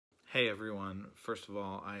Hey everyone, first of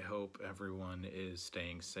all, I hope everyone is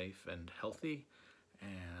staying safe and healthy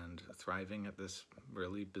and thriving at this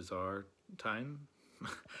really bizarre time.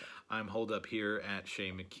 I'm holed up here at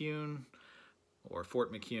Shea McCune, or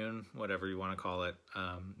Fort McCune, whatever you want to call it,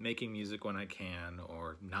 making music when I can,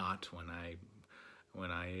 or not when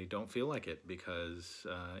I don't feel like it, because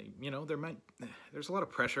you know, there's a lot of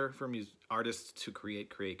pressure for artists to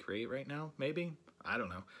create right now. Maybe, I don't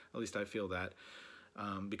know. At least I feel that.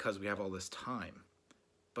 Because we have all this time,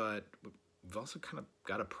 but we've also kind of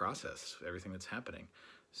got to process everything that's happening.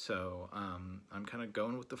 So I'm kind of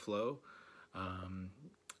going with the flow,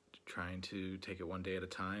 trying to take it one day at a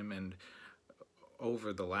time. And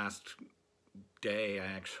over the last day, I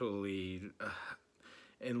actually,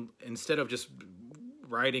 instead of just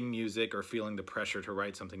writing music or feeling the pressure to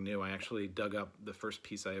write something new, I actually dug up the first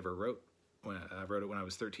piece I ever wrote. I wrote it when I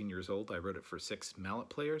was 13 years old. I wrote it for 6 mallet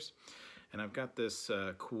players. And I've got this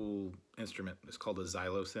cool instrument. It's called a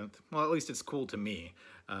XyloSynth. Well, at least it's cool to me,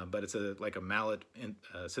 but it's like a mallet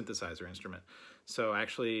synthesizer instrument. So I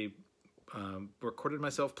actually recorded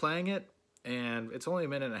myself playing it, and it's only a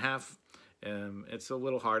minute and a half. It's a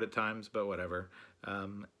little hard at times, but whatever.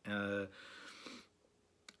 I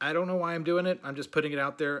don't know why I'm doing it. I'm just putting it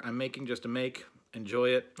out there. I'm making just to make. Enjoy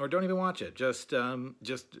it, or don't even watch it. Just you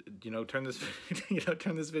know, turn this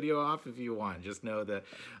turn this video off if you want. Just know that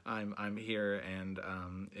I'm here, and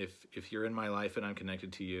if you're in my life and I'm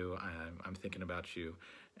connected to you, I'm thinking about you,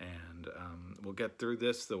 and we'll get through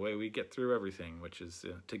this the way we get through everything, which is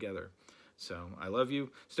together. So I love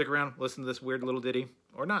you. Stick around, listen to this weird little ditty,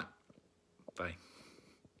 or not. Bye.